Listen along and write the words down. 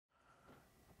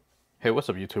Hey, what's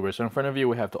up YouTubers? So in front of you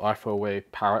we have the Iforway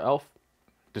PowerElf.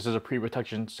 This is a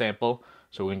pre-production sample,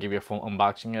 so we're going to give you a full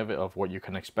unboxing of it, of what you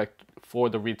can expect for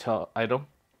the retail item.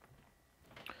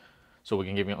 So we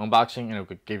can give you an unboxing and we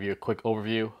could give you a quick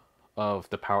overview of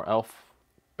the PowerElf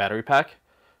battery pack.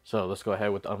 So let's go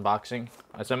ahead with the unboxing.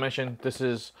 As I mentioned, this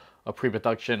is a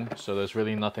pre-production, so there's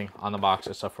really nothing on the box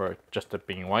except for just it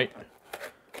being white.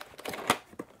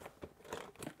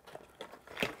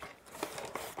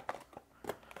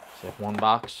 So you have one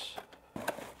box,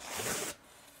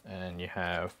 and you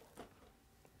have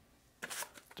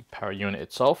the power unit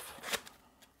itself.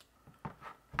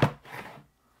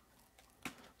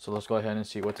 So let's go ahead and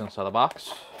see what's inside the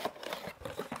box.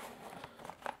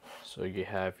 So you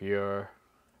have your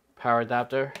power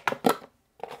adapter,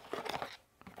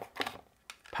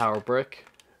 power brick,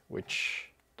 which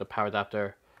the power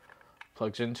adapter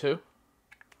plugs into.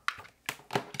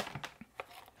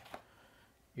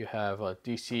 You have a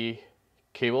DC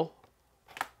cable,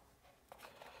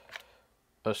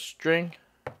 a string,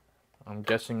 I'm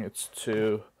guessing it's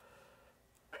to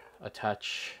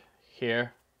attach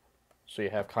here, so you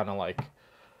have kind of like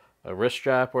a wrist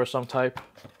strap or some type,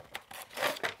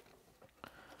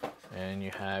 and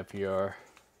you have your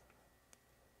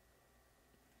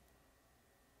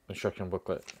instruction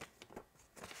booklet.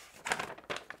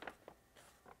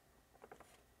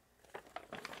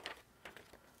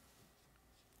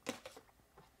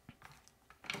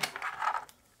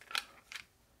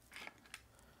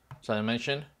 So I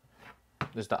mentioned,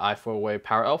 this is the Iforway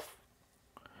PowerElf.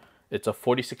 It's a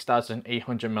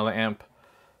 46,800 milliamp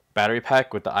battery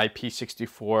pack with the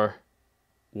IP64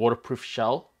 waterproof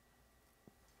shell.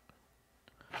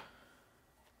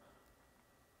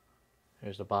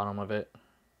 Here's the bottom of it.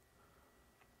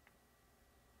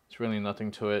 It's really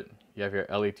nothing to it. You have your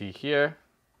LED here,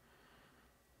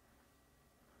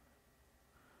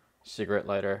 cigarette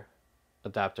lighter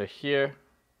adapter here,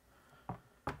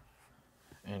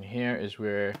 and here is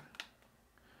where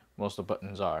most of the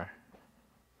buttons are.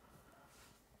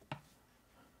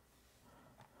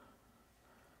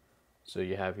 So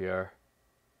you have your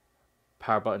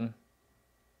power button,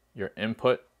 your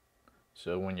input,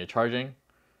 so when you're charging,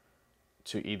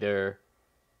 to either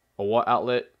a wall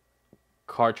outlet,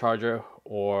 car charger,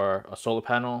 or a solar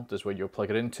panel. This is where you'll plug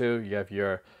it into. You have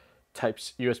your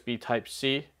USB Type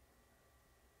C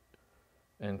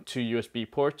and 2 USB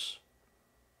ports.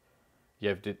 You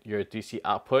have your DC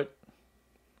output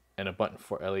and a button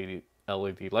for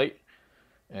LED light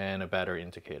and a battery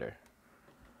indicator.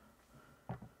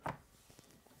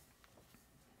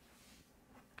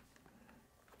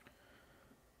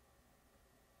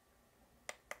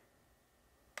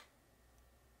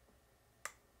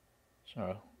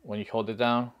 So when you hold it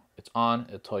down, it's on.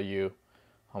 It'll tell you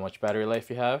how much battery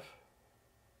life you have.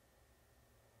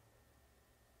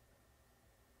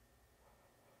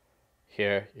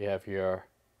 Here you have your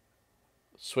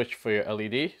switch for your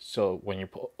LED. So when you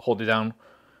hold it down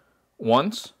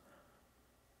once,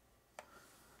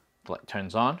 the light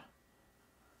turns on.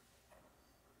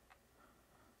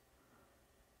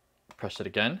 Press it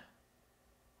again,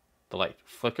 the light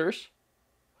flickers.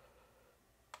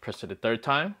 Press it a third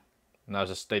time, now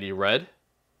it's a steady red.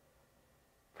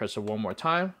 Press it one more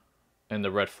time, and the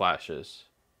red flashes.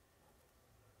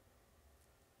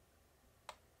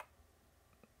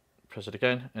 Press it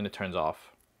again, and it turns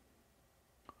off.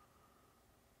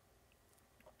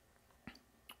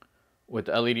 With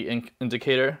the LED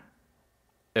indicator,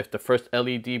 if the first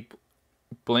LED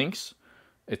blinks,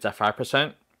 it's at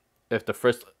 5%. If the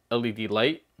first LED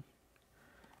light,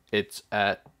 it's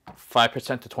at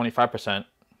 5% to 25%.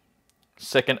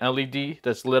 Second LED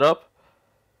that's lit up,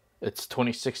 it's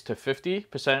 26 to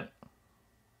 50%.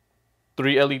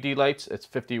 3 LED lights, it's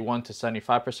 51 to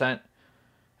 75%.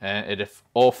 And if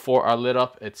all 4 are lit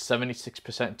up, it's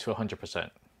 76% to 100%.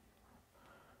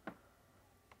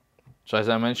 So as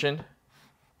I mentioned,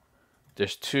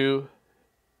 there's 2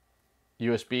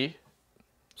 USB.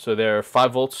 So they're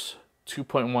 5 volts,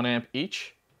 2.1 amp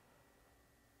each.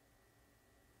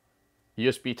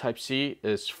 USB Type C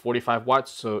is 45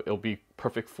 watts, so it'll be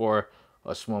perfect for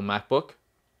a small MacBook.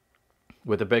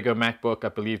 With a bigger MacBook, I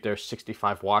believe there's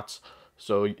 65 watts.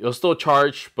 So it'll still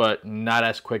charge, but not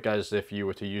as quick as if you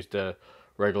were to use the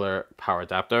regular power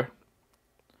adapter.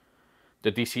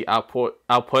 The DC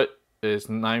output is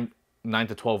 9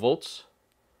 to 12 volts.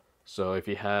 So if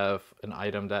you have an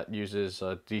item that uses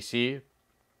DC,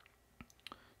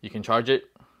 you can charge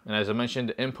it. And as I mentioned,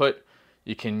 the input,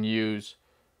 you can use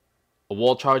a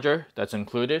wall charger that's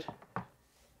included.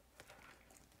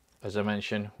 As I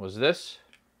mentioned, was this.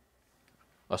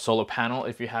 A solar panel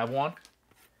if you have one,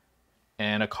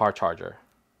 and a car charger.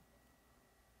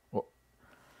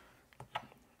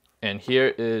 And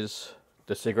here is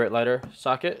the cigarette lighter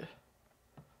socket.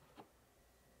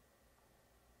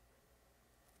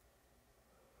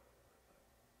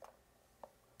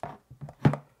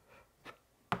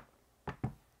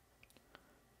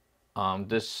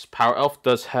 This PowerElf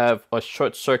does have a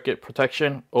short circuit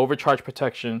protection, overcharge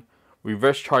protection,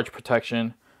 reverse charge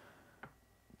protection,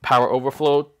 power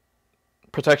overflow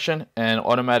protection, and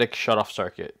automatic shut off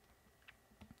circuit.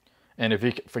 And if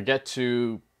you forget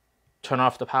to turn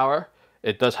off the power,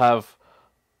 it does have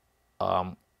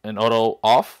an auto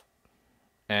off.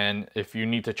 And if you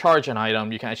need to charge an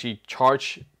item, you can actually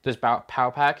charge this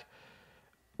power pack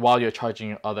while you're charging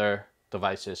your other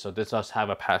devices. So this does have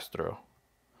a pass-through.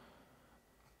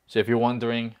 So if you're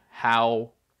wondering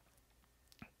how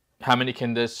many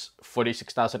can this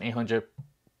 46,800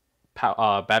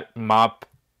 mAh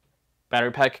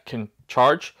battery pack can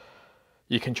charge,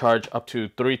 you can charge up to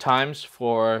 3 times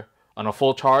on a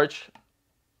full charge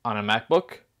on a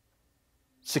MacBook,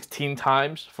 16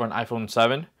 times for an iPhone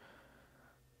 7.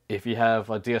 If you have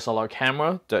a DSLR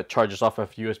camera that charges off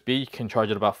of USB, you can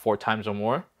charge it about 4 times or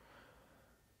more.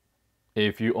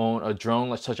 If you own a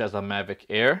drone such as a Mavic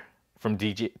Air from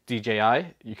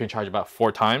DJI, you can charge about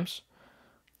 4 times.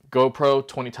 GoPro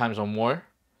 20 times or more.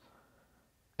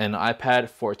 And iPad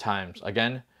 4 times.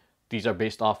 Again, these are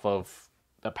based off of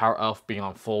the PowerElf being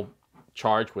on full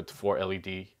charge with 4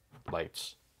 LED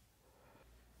lights.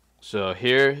 So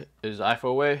here is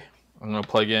Iforway. I'm going to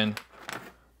plug in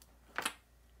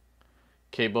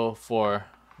cable for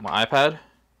my iPad.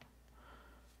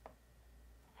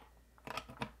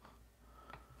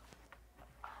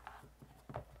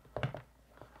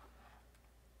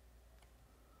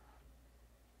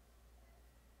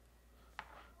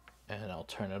 And I'll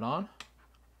turn it on.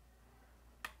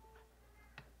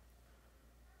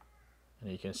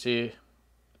 And you can see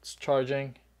it's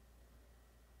charging.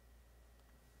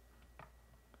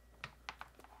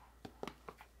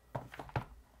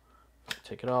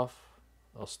 Take it off.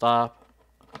 It'll stop.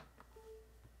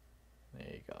 There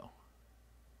you go.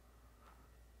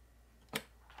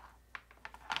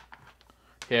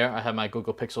 Here I have my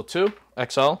Google Pixel 2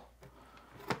 XL.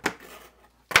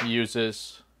 It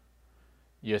uses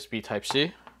USB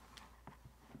Type-C.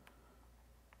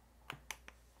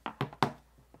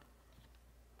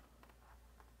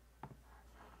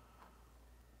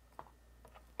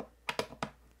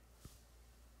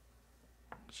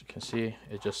 As you can see,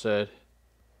 it just said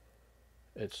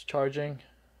it's charging,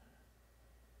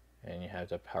 and you have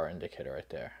the power indicator right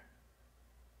there.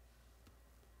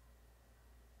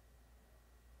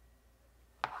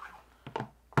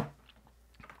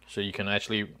 So you can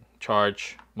actually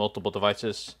charge multiple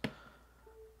devices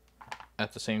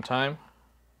at the same time.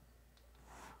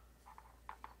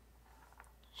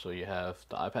 So you have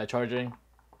the iPad charging,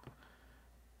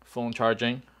 phone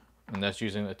charging, and that's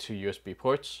using the 2 USB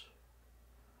ports.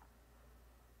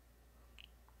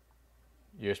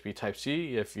 USB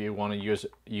Type-C if you want to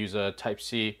use a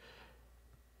Type-C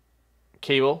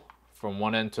cable from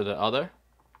one end to the other,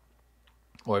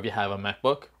 or if you have a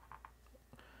MacBook.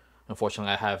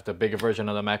 Unfortunately, I have the bigger version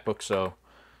of the MacBook, so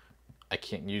I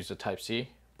can't use the Type-C,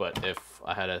 but if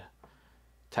I had a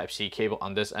Type-C cable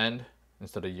on this end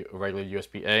instead of regular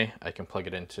USB-A, I can plug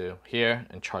it into here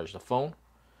and charge the phone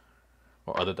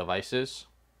or other devices.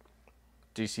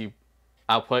 DC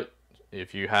output,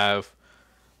 if you have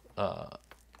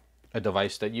a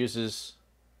device that uses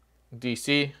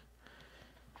DC,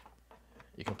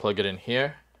 you can plug it in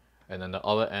here, and then the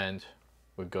other end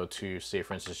would go to, say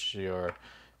for instance, your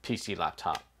PC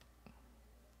laptop.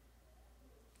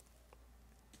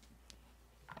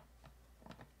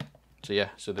 So yeah,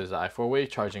 so there's the Iforway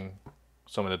charging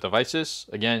some of the devices.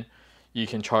 Again, you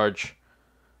can charge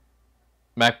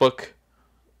MacBook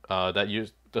that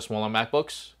use the smaller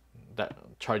MacBooks that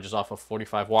charges off of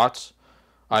 45 watts,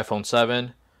 iPhone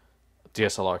 7,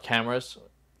 DSLR cameras,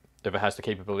 if it has the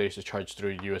capabilities to charge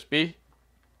through USB,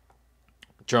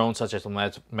 drones such as the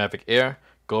Mavic Air,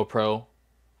 GoPro,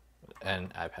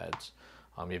 and iPads.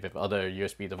 You have other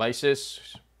USB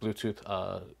devices, Bluetooth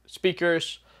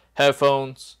speakers,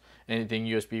 headphones, anything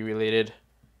USB related,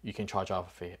 you can charge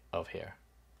off of here.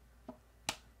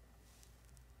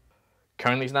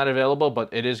 Currently it's not available, but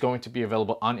it is going to be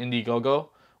available on Indiegogo.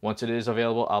 Once it is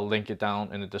available, I'll link it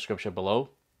down in the description below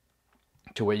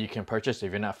to where you can purchase.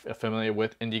 If you're not familiar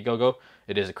with Indiegogo,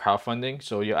 it is a crowdfunding,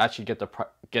 so you'll actually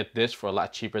get this for a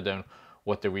lot cheaper than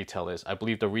what the retail is. I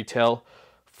believe the retail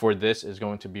for this is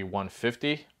going to be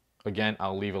 $150. Again,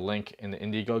 I'll leave a link in the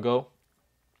Indiegogo,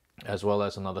 as well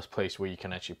as another place where you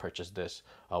can actually purchase this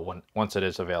once it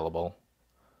is available.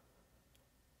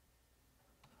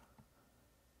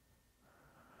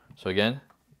 So again,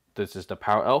 This is the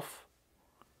PowerElf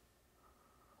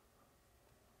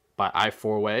by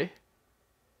Iforway.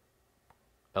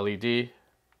 LED,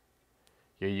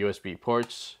 your USB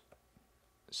ports,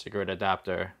 cigarette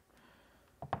adapter.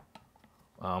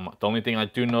 The only thing I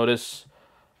do notice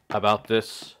about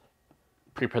this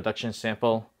pre-production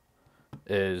sample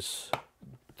is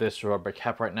this rubber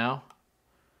cap right now.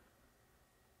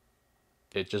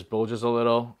 It just bulges a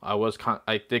little.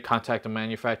 I did contact the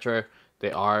manufacturer.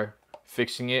 They are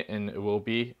fixing it, and it will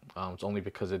be. It's only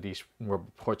because of these rubber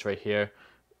ports right here.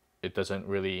 It doesn't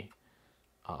really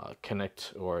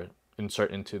connect or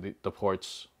insert into the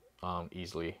ports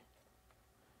easily.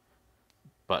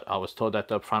 But I was told that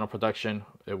the final production,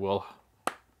 it will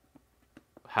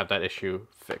have that issue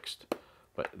fixed.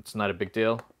 But it's not a big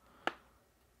deal.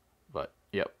 But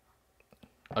yep.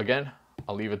 Again,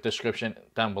 I'll leave a description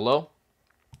down below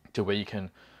to where you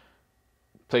can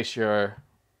place your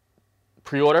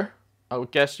pre-order, I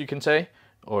would guess you can say,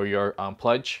 or your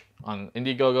pledge on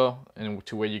Indiegogo, and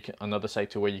to where you can, another site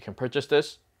to where you can purchase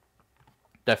this.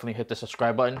 Definitely hit the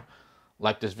subscribe button,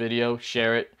 like this video,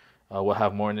 share it. We'll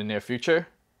have more in the near future.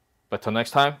 But till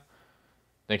next time,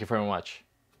 thank you very much.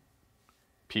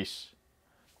 Peace.